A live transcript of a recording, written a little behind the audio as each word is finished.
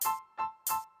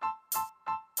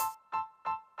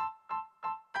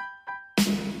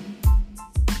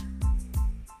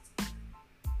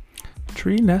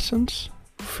3 lessons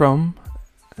from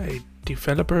a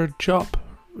developer job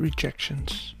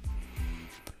rejections.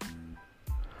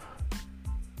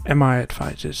 And my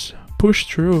advice is push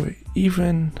through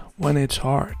even when it's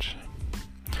hard.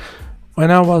 When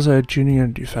I was a junior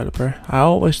developer, I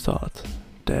always thought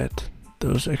that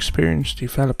those experienced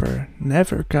developers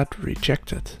never got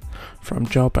rejected from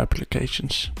job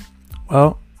applications.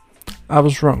 Well, I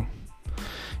was wrong.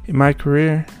 In my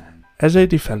career as a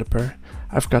developer,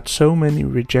 I've got so many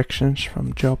rejections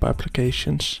from job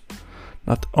applications,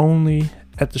 not only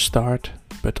at the start,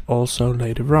 but also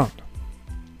later on.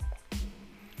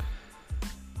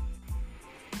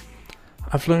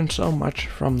 I've learned so much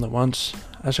from the ones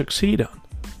I succeed on,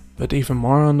 but even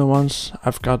more on the ones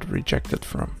I've got rejected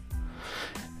from.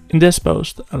 In this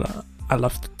post, I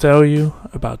love to tell you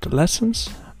about the lessons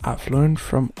I've learned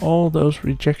from all those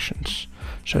rejections,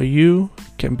 so you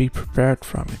can be prepared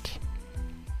from it.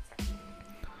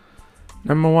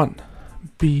 Number 1.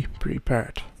 Be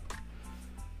prepared.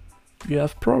 You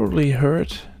have probably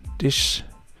heard this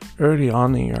early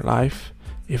on in your life.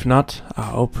 If not, I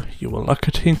hope you will lock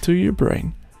it into your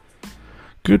brain.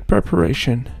 Good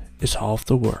preparation is half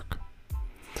the work.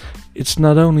 It's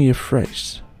not only a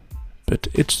phrase, but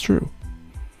it's true.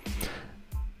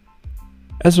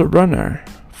 As a runner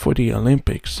for the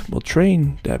Olympics will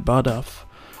train their butt off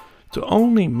to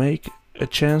only make a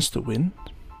chance to win.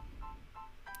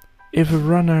 If a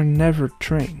runner never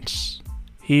trains,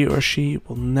 he or she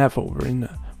will never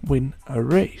win a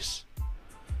race.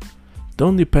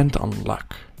 Don't depend on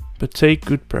luck, but take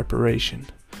good preparation.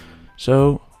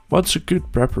 So, what's a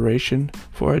good preparation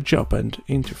for a job and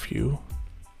interview?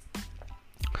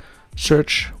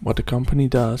 Search what the company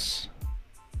does.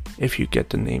 If you get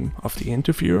the name of the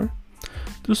interviewer,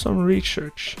 do some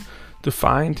research to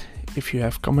find if you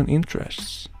have common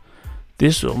interests.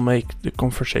 This will make the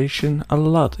conversation a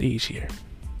lot easier.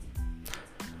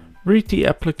 Read the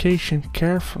application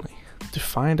carefully to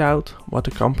find out what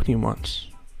the company wants.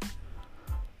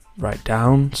 Write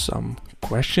down some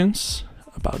questions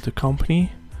about the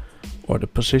company or the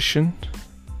position.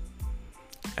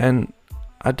 And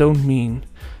I don't mean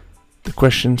the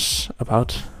questions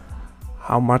about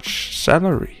how much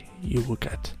salary you will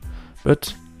get,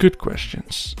 but good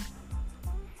questions.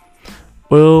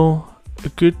 Will a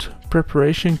good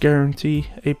preparation guarantee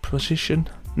a position?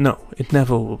 No, it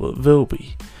never will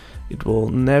be. It will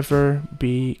never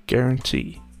be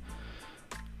guaranteed.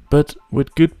 But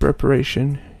with good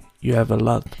preparation, you have a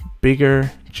lot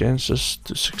bigger chances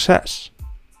to success.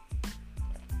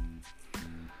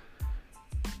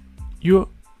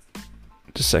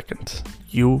 The second,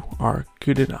 you are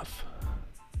good enough.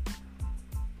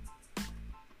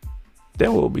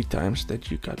 There will be times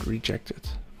that you got rejected.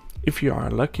 If you are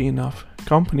lucky enough,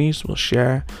 companies will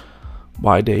share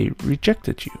why they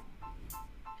rejected you.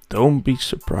 Don't be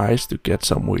surprised to get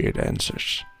some weird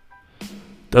answers.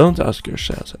 Don't ask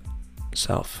yourself,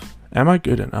 am I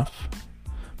good enough?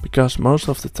 Because most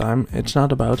of the time it's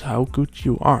not about how good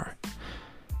you are.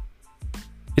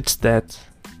 It's the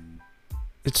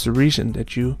reason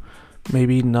that you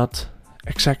maybe not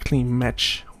exactly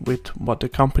match with what the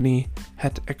company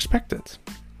had expected.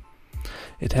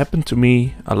 It happened to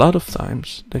me a lot of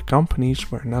times that companies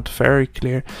were not very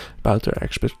clear about their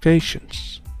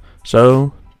expectations.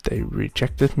 So they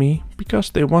rejected me because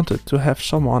they wanted to have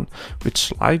someone with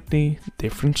slightly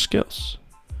different skills.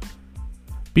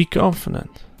 Be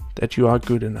confident that you are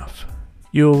good enough.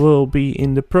 You will be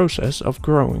in the process of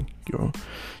growing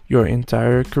your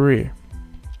entire career.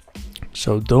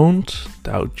 So don't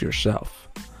doubt yourself.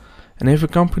 And if a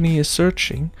company is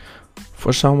searching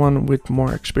for someone with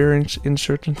more experience in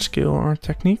certain skill or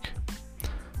technique,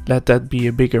 let that be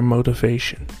a bigger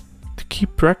motivation to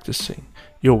keep practicing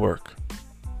your work.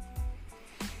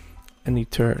 And the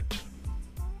third,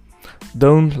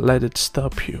 don't let it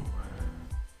stop you.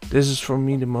 This is for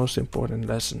me the most important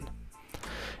lesson.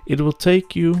 I will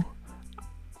take you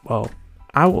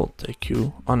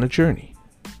on a journey.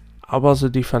 I was a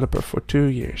developer for 2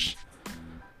 years.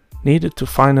 Needed to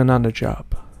find another job.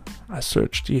 I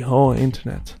searched the whole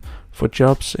internet for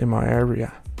jobs in my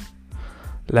area.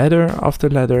 Letter after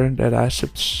letter that I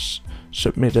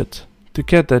submitted to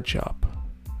get that job.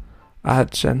 I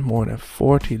had sent more than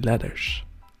 40 letters.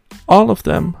 All of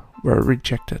them were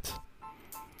rejected.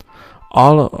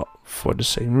 All for the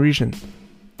same reason.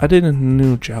 I didn't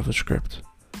know JavaScript.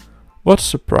 What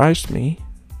surprised me,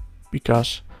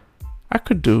 because I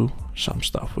could do some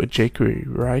stuff with jQuery,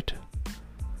 right?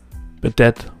 But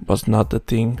that was not the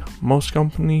thing most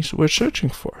companies were searching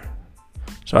for.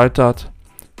 So I thought,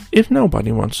 if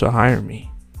nobody wants to hire me,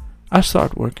 I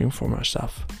start working for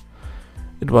myself.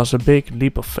 It was a big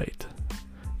leap of faith,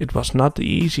 It was not the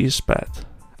easiest path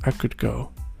I could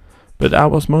go, but I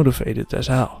was motivated as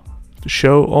hell to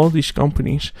show all these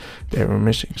companies they were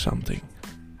missing something.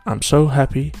 I'm so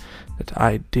happy that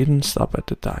I didn't stop at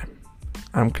the time.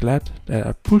 I'm glad that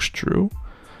I pushed through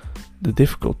the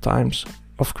difficult times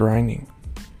of grinding.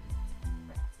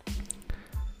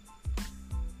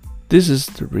 This is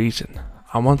the reason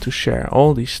I want to share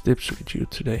all these tips with you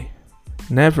today.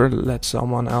 Never let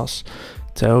someone else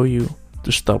tell you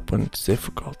to stop when it's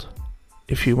difficult.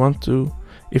 If you want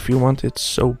it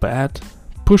so bad,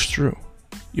 push through.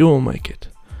 You will make it.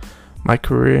 My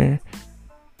career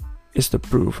is the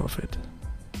proof of it.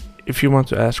 If you want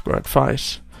to ask for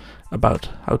advice about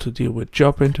how to deal with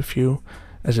job interview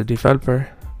as a developer,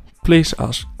 please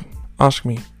ask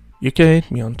me. You can hit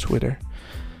me on Twitter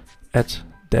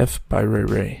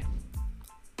 @devbyray.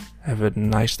 Have a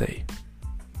nice day.